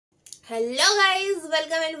Hello guys,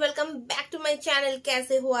 welcome and welcome back to my channel.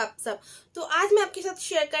 कैसे हो आप सब? तो आज मैं आपके साथ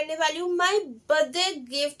शेयर करने वाली हूँ माय बर्थडे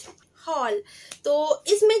गिफ्ट हॉल। तो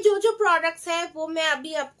इसमें जो जो प्रोडक्ट्स है वो मैं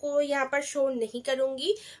अभी आपको यहाँ पर शो नहीं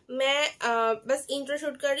करूंगी। मैं बस इंट्रो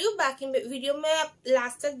शूट कर रही हूँ। बाकी वीडियो में आप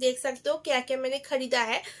लास्ट तक देख सकते हो क्या क्या मैंने खरीदा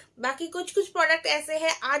है। बाकी कुछ कुछ प्रोडक्ट ऐसे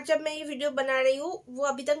हैं, आज जब मैं ये वीडियो बना रही हूँ वो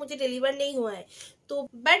अभी तक मुझे डिलीवर नहीं हुआ है। तो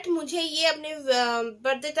बट मुझे ये अपने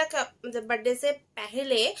बर्थडे तक, मतलब बर्थडे से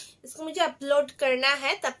पहले इसको मुझे अपलोड करना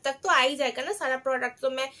है। तब तक तो आ ही जाएगा ना सारा प्रोडक्ट, तो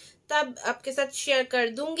मैं तब आपके साथ शेयर कर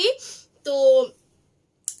दूंगी। तो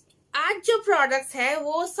आज जो प्रोडक्ट्स है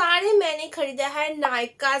वो सारे मैंने खरीदा है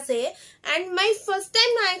नायका से, and my first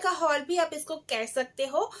time Nykaa hall भी आप इसको कह सकते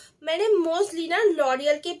हो। मैंने मोस्टली ना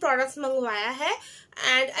लॉरियल के प्रोडक्ट्स मंगवाया है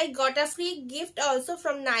and I got a free gift also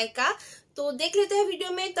from Nykaa. तो देख लेते हैं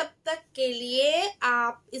वीडियो में। तब तक के लिए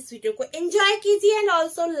आप इस वीडियो को एंजॉय कीजिए एंड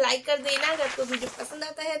ऑल्सो लाइक कर देना अगर आपको वीडियो पसंद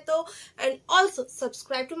आता है तो, and also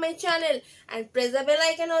subscribe to my channel and press the bell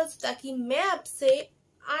icon also, ताकि मैं आपसे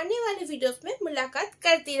आने वाले वीडियोस में मुलाकात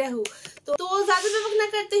करती रहूं। तो ज्यादा वक्त ना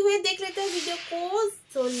करते हुए देख लेते हैं वीडियो को।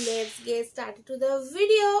 So let's get started to the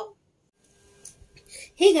video.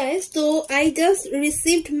 Hey guys, so I just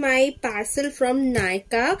received my parcel from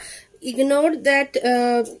Nykaa. Ignore that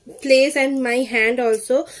place and my hand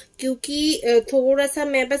also, क्योंकि थोड़ा सा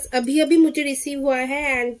मैं बस अभी मुझे रिसीव हुआ है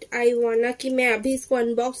एंड आई वाना कि मैं अभी इसको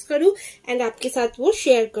अनबॉक्स करूं एंड आपके साथ वो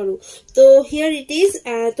शेयर करूं। तो हियर इट इज।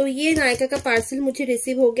 तो ये नायका का पार्सल मुझे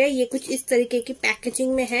रिसीव हो गया। ये कुछ इस तरीके की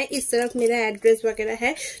पैकेजिंग में है। इस तरफ मेरा एड्रेस वगैरह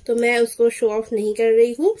है, तो मैं उसको शो ऑफ नहीं कर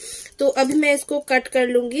रही हूँ। तो अभी मैं इसको कट कर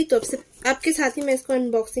लूंगी, तो आपके साथ ही मैं इसको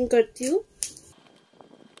अनबॉक्सिंग करती हूँ।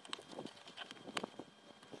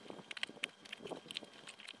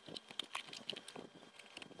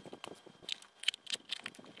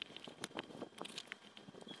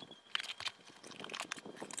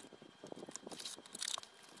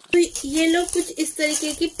 तो ये लोग कुछ इस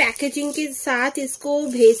तरीके की पैकेजिंग के साथ इसको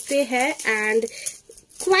भेजते हैं एंड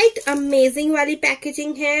क्वाइट अमेजिंग वाली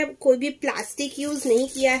पैकेजिंग है। कोई भी प्लास्टिक यूज नहीं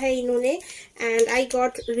किया है इन्होंने। And I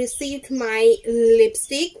got received my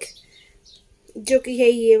lipstick, जो कि है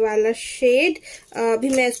ये वाला शेड। अभी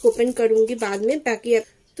मैं इसको ओपन करूंगी बाद में। बाकी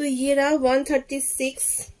तो ये रहा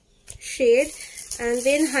 136 shade. And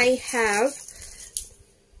then I have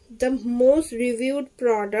the most reviewed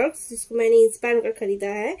products, जिसको मैंने इंस्पायर होकर खरीदा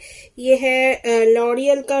है। ये है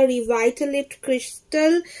लॉरियल का Revitalift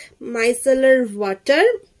crystal micellar water.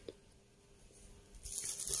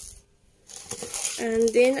 And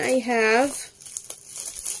then I have,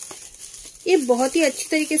 ये बहुत ही अच्छी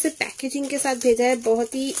तरीके से पैकेजिंग के साथ भेजा है।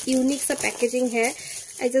 बहुत ही यूनिक सा पैकेजिंग है।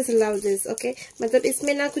 I just love this. Okay, मतलब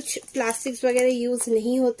इसमें ना कुछ प्लास्टिक्स वगैरह यूज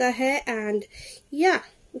नहीं होता है एंड या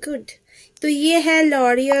गुड। तो ये है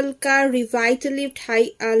लॉरियल का Revitalift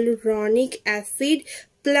हाइएलुरोनिक acid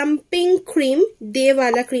plumping cream. Day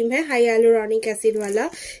वाला क्रीम है, हाइएलुरोनिक एसिड वाला।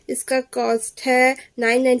 इसका कॉस्ट है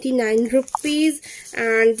 999 rupees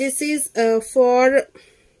and this is for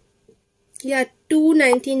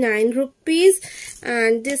 299 rupees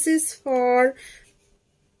and this is for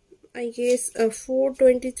I guess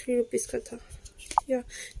 423 rupees का था। या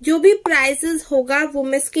जो भी प्राइसेस होगा वो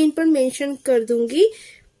मैं स्क्रीन पर मेंशन कर दूंगी।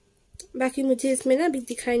 बाकी मुझे इसमें ना अभी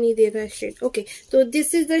दिखाई नहीं दे रहा है शेड। ओके, तो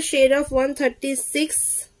this is the shade of 136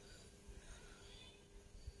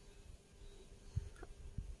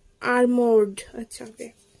 armoured. अच्छा, ओके।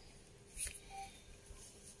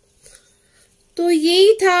 तो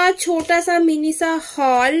यही था छोटा सा मिनी सा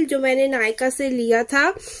हॉल जो मैंने नायका से लिया था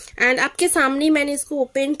एंड आपके सामने मैंने इसको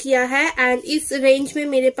ओपन किया है। एंड इस रेंज में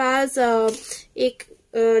मेरे पास एक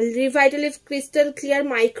Revitalift crystal clear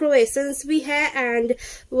micro essence भी है एंड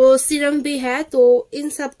वो सीरम भी है। तो इन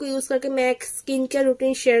सब को यूज करके मैं एक स्किन केयर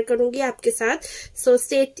रूटीन शेयर करूंगी आपके साथ। So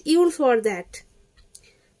stay tuned for that.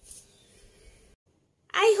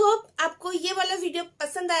 I hope आपको ये वाला वीडियो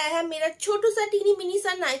पसंद आया है। मेरा छोटू सा टीनी मिनी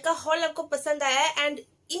सा नायका हॉल आपको पसंद आया है एंड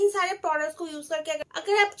इन सारे प्रोडक्ट्स को यूज करके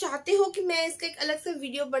अगर आप चाहते हो कि मैं इसका एक अलग से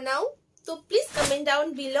वीडियो बनाऊं तो please comment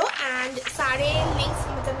down below and सारे लिंक्स,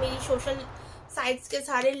 मतलब मेरी सोशल साइट्स के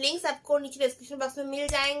सारे लिंक्स आपको नीचे डिस्क्रिप्शन बॉक्स में मिल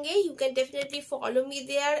जाएंगे। You can definitely follow me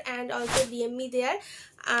there and also DM me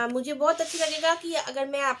there. मुझे बहुत अच्छा लगेगा कि अगर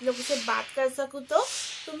मैं आप लोगों से बात कर सकूं तो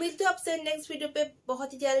मिलते हो आपसे नेक्स्ट वीडियो पे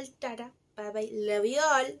बहुत ही जल्द। Tata, bye bye, love you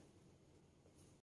all.